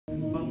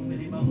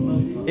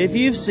If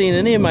you've seen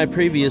any of my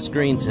previous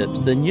green tips,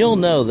 then you'll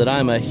know that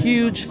I'm a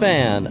huge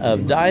fan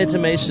of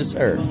Diatomaceous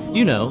Earth.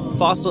 You know,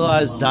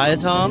 fossilized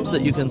diatoms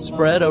that you can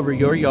spread over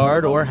your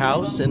yard or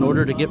house in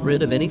order to get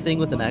rid of anything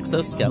with an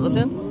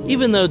exoskeleton.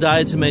 Even though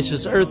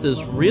Diatomaceous Earth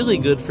is really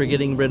good for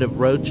getting rid of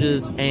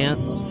roaches,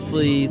 ants,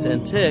 fleas,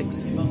 and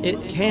ticks,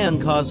 it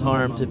can cause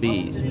harm to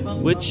bees,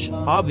 which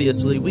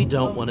obviously we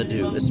don't want to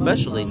do,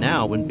 especially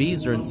now when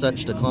bees are in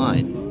such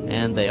decline,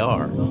 and they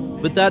are.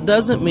 But that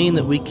doesn't mean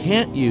that we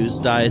can't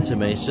use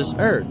Diatomaceous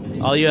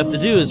Earth. All you have to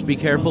do is be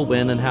careful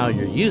when and how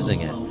you're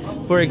using it.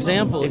 For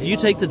example, if you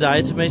take the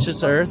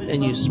Diatomaceous Earth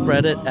and you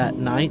spread it at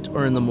night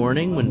or in the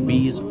morning when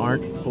bees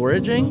aren't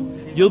foraging,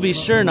 you'll be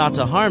sure not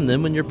to harm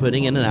them when you're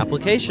putting in an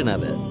application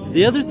of it.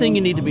 The other thing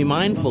you need to be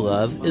mindful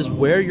of is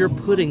where you're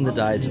putting the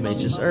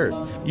Diatomaceous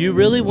Earth. You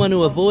really want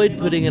to avoid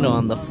putting it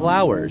on the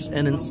flowers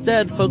and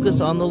instead focus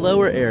on the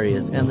lower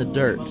areas and the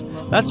dirt.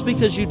 That's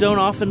because you don't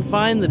often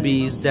find the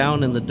bees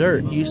down in the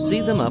dirt. You see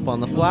them up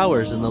on the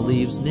flowers and the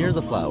leaves near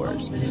the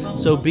flowers.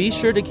 So be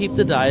sure to keep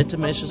the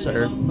Diatomaceous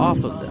Earth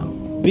off of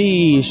them.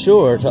 Be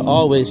sure to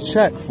always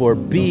check for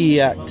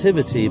bee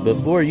activity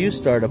before you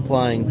start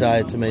applying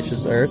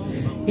Diatomaceous Earth,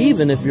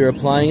 even if you're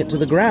applying it to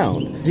the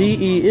ground.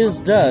 DE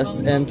is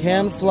dust and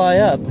can fly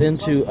up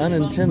into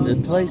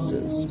unintended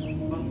places.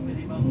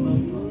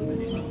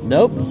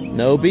 Nope,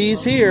 no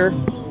bees here.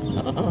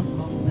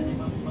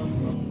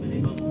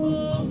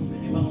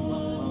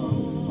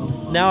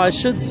 Now, I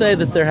should say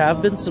that there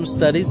have been some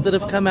studies that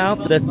have come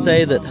out that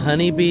say that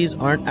honeybees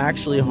aren't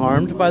actually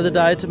harmed by the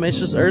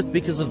Diatomaceous Earth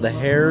because of the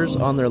hairs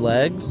on their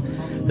legs.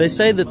 They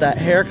say that that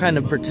hair kind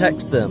of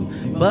protects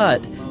them,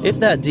 but if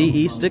that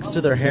DE sticks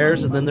to their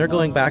hairs and then they're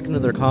going back into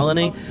their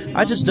colony,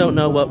 I just don't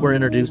know what we're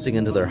introducing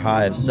into their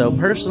hives. So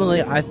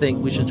personally, I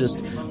think we should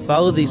just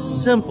follow these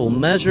simple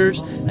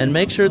measures and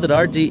make sure that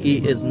our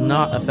DE is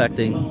not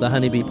affecting the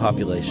honeybee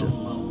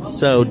population.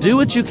 So do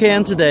what you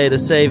can today to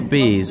save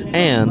bees,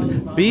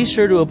 and be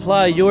sure to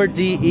apply your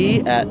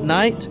DE at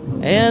night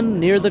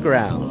and near the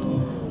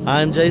ground.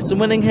 I'm Jason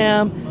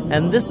Winningham,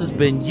 and this has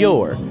been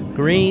your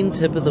Green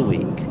Tip of the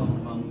Week.